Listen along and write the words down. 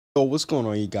Yo, what's going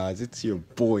on, you guys? It's your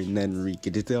boy Nenrik,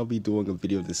 and today I'll be doing a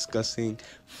video discussing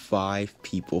 5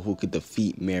 people who could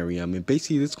defeat Meruem. And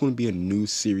basically, this is going to be a new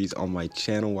series on my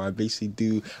channel where I basically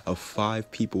do a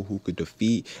 5 people who could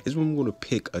defeat. Is when I'm going to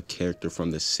pick a character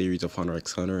from the series of Hunter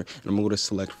x Hunter, and I'm going to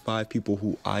select 5 people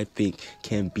who I think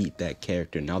can beat that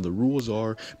character. Now, the rules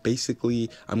are basically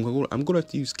I'm going to have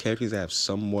to use characters that have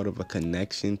somewhat of a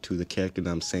connection to the character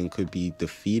that I'm saying could be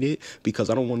defeated, because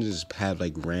I don't want to just have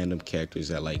like random characters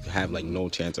that have like no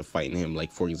chance of fighting him.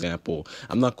 Like, for example,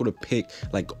 I'm not going to pick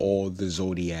like all the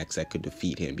Zodiacs that could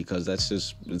defeat him, because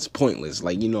it's pointless.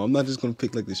 Like, I'm not just going to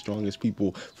pick like the strongest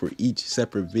people for each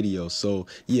separate video. So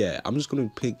yeah, I'm just going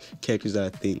to pick characters that I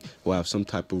think will have some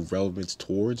type of relevance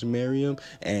towards Meruem.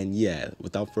 And yeah,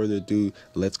 without further ado,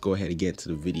 let's go ahead and get into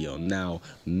the video. Now,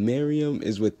 Meruem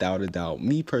is without a doubt,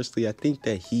 me personally, I think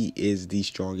that he is the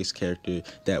strongest character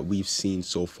that we've seen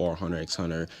so far, Hunter x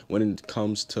Hunter, when it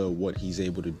comes to what he's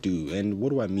able to do. And what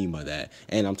do I mean by that?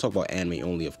 And I'm talking about anime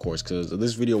only, of course, because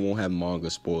this video won't have manga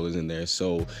spoilers in there.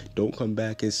 So don't come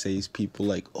back and say people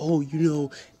like, oh,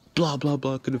 blah blah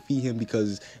blah could defeat him,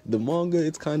 because the manga,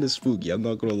 it's kind of spooky. I'm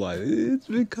not gonna lie, it's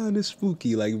been kind of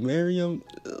spooky. Like Meruem,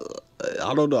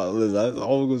 I don't know. Listen, that's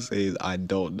all I'm gonna say is I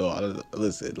don't know.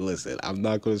 Listen, I'm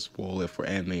not gonna spoil it for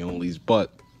anime onlys,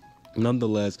 but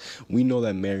nonetheless, we know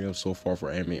that Meruem so far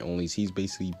for anime onlys, he's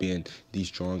basically been the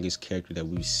strongest character that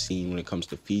we've seen when it comes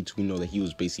to feats. We know that he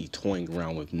was basically toying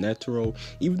around with Netero.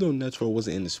 Even though Netero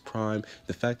wasn't in his prime,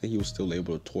 the fact that he was still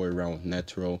able to toy around with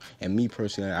Netero, and me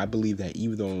personally, I believe that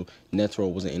even though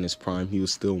Netero wasn't in his prime, he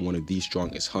was still one of the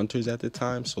strongest hunters at the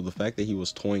time. So the fact that he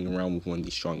was toying around with one of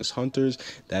the strongest hunters,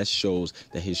 that shows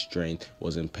that his strength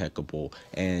was impeccable,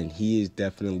 and he is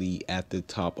definitely at the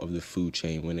top of the food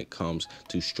chain when it comes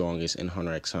to strongest in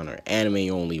Hunter x Hunter,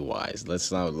 anime only wise. Let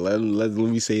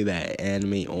me say that,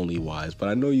 anime only wise. But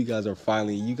I know you guys are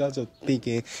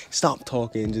thinking, stop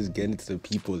talking, just get into the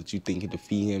people that you think can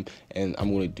defeat him, and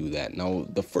I'm going to do that. Now,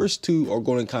 the first two are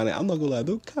going to I'm not going to lie,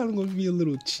 they're kind of going to be a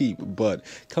little cheap, but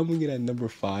coming in at number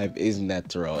 5 is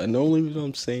Netero. And the only reason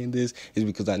I'm saying this is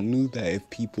because I knew that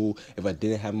if I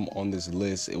didn't have him on this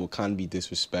list, it would kind of be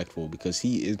disrespectful, because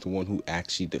he is the one who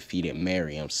actually defeated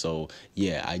Meruem. So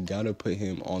yeah, I gotta put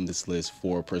him on this list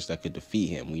for a person that could defeat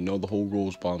him. We know the whole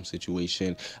Rose Bomb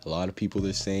situation. A lot of people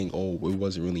are saying, oh, it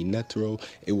wasn't really Netero,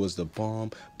 it was the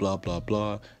bomb, blah blah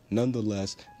blah.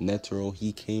 Nonetheless, Netero,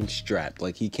 he came strapped.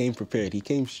 Like, he came prepared, he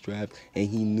came strapped, and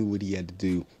he knew what he had to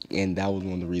do, and that was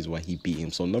one of the reasons why he beat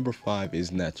him. So number 5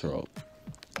 is Netero.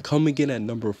 Coming in at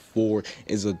number 4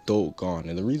 is Adult Gone.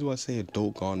 And the reason why I say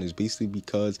Adult Gone is basically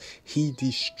because he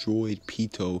destroyed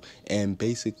Pito, and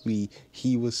basically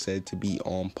he was said to be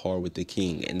on par with the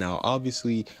king. And now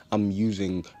obviously I'm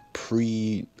using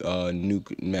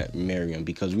pre-nuke Meruem,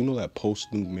 because we know that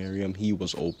post-nuke Meruem, he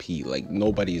was OP. Like,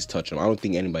 nobody is touching him. I don't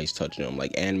think anybody's touching him,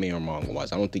 like anime or manga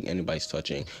wise. I don't think anybody's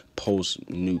touching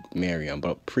post-nuke Meruem.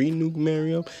 But pre-nuke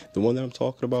Meruem, the one that I'm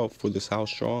talking about for this How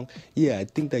Strong, yeah, I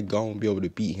think that Gon will be able to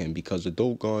beat him, because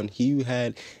Adult Gon,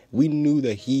 we knew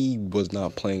that he was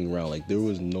not playing around. Like, there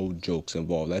was no jokes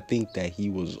involved. I think that he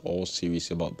was all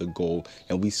serious about the goal,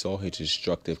 and we saw his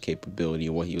destructive capability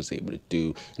and what he was able to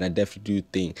do. And I definitely do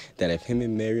think that if him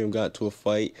and Meruem got to a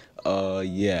fight,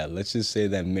 yeah, let's just say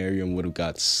that Meruem would have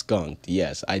got skunked.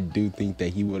 Yes, I do think that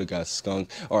he would have got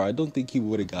skunked. Or I don't think he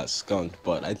would have got skunked,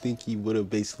 but I think he would have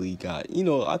basically got,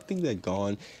 I think that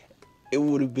Gon, it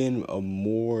would have been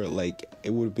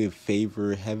it would have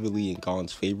been heavily in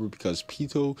Gon's favor, because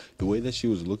Pito, the way that she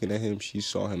was looking at him, she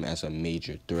saw him as a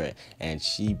major threat, and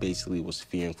she basically was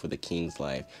fearing for the king's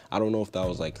life. I don't know if that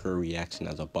was like her reaction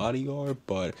as a bodyguard,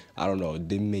 but I don't know, it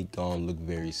didn't make Gon look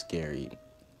very scary.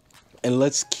 And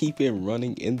let's keep it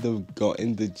running in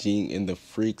the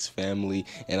Freaks family,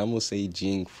 and I'm gonna say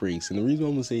Jing Freaks. And the reason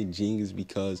I'm gonna say Jing is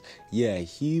because, yeah,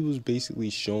 he was basically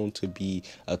shown to be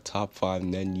a top 5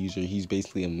 Nen user. He's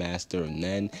basically a master of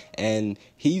Nen, and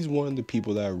he's one of the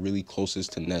people that are really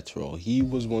closest to Netero. He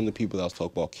was one of the people that was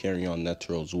talking about carrying on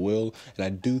Netero's will, and I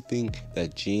do think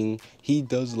that Jing, he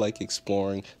does like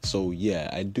exploring. So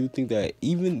yeah, I do think that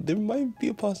even there might be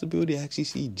a possibility to actually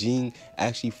see Jing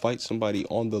actually fight somebody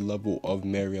on the level of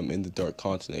Meruem in the Dark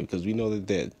Continent, because we know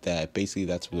that basically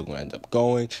that's where we're going to end up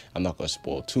going. I'm not going to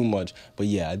spoil too much, but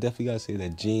yeah, I definitely got to say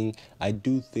that Jing, I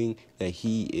do think that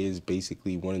he is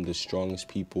basically one of the strongest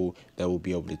people that will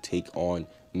be able to take on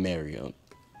Meruem.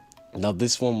 Now,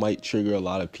 this one might trigger a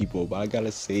lot of people, but I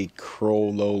gotta say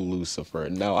Crollo Lucifer.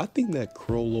 Now, I think that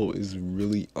Crollo is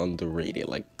really underrated.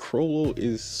 Like, Crollo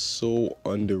is so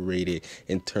underrated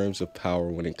in terms of power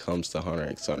when it comes to Hunter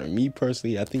x Hunter. Me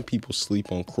personally, I think people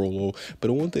sleep on Crollo, but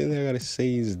the one thing that I gotta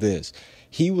say is this.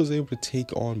 He was able to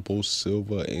take on both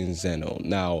Silva and Zeno.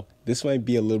 Now, this might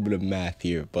be a little bit of math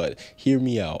here, but hear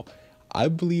me out. I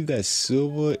believe that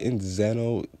Silva and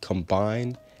Zeno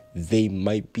combined, they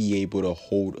might be able to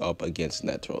hold up against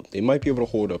Netero. They might be able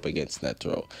to hold up against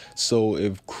Netero. So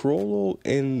if Crollo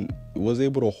and was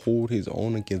able to hold his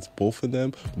own against both of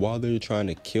them while they're trying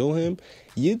to kill him,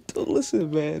 listen,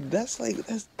 man, that's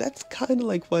kind of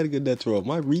like fighting a Netero.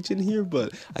 Am I reaching here?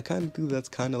 But I kind of think that's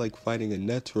kind of like fighting a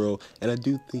Netero, and I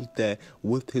do think that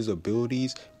with his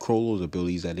abilities, Crollo's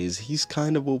abilities, that is, he's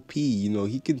kind of OP. You know,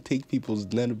 he can take people's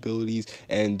net abilities,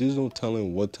 and there's no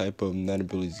telling what type of net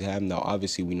abilities he have. Now,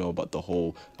 obviously, we know about the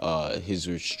whole his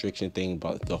restriction thing,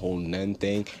 about the whole Nen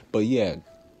thing, but yeah.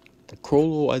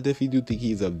 Crollo, I definitely do think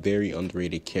he's a very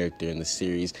underrated character in the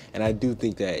series, and I do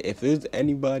think that if there's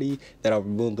anybody that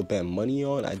I'm willing to bet money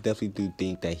on, I definitely do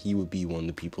think that he would be one of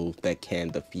the people that can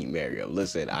defeat Meruem.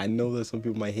 Listen, I know that some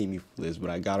people might hate me for this, but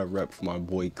I gotta rep for my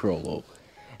boy Crollo.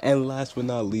 And last but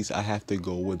not least, I have to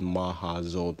go with Maha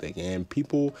Zoldyck. And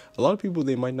a lot of people,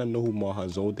 they might not know who Maha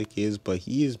Zoldyck is, but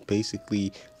he is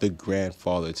basically the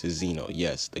grandfather to Zeno.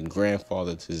 Yes, the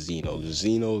grandfather to Zeno.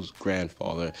 Zeno's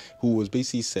grandfather, who was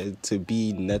basically said to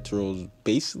be Netero's,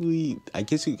 basically, I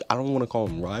don't want to call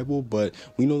him rival, but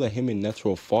we know that him and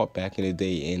Netero fought back in the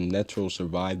day, and Netero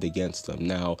survived against them.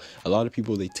 Now, a lot of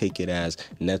people, they take it as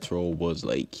Netero was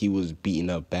like, he was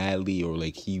beaten up badly, or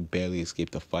like he barely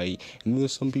escaped the fight. And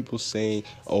there's some people saying,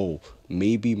 oh,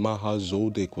 maybe Maha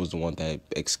Zoldyck was the one that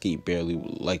escaped barely.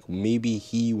 Like, maybe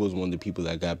he was one of the people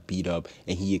that got beat up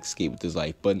and he escaped with his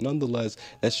life. But nonetheless,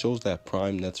 that shows that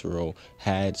Prime Netero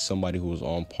had somebody who was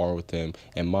on par with him.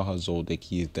 And Maha Zoldyck,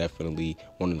 he is definitely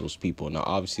one of those people. Now,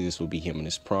 obviously, this will be him in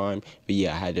his prime. But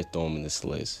yeah, I had to throw him in this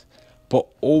list. But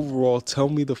overall, tell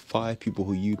me the 5 people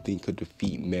who you think could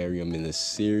defeat Meruem in this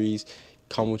series.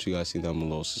 Comment what you guys think down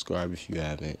below. Subscribe if you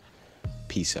haven't.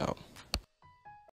 Peace out.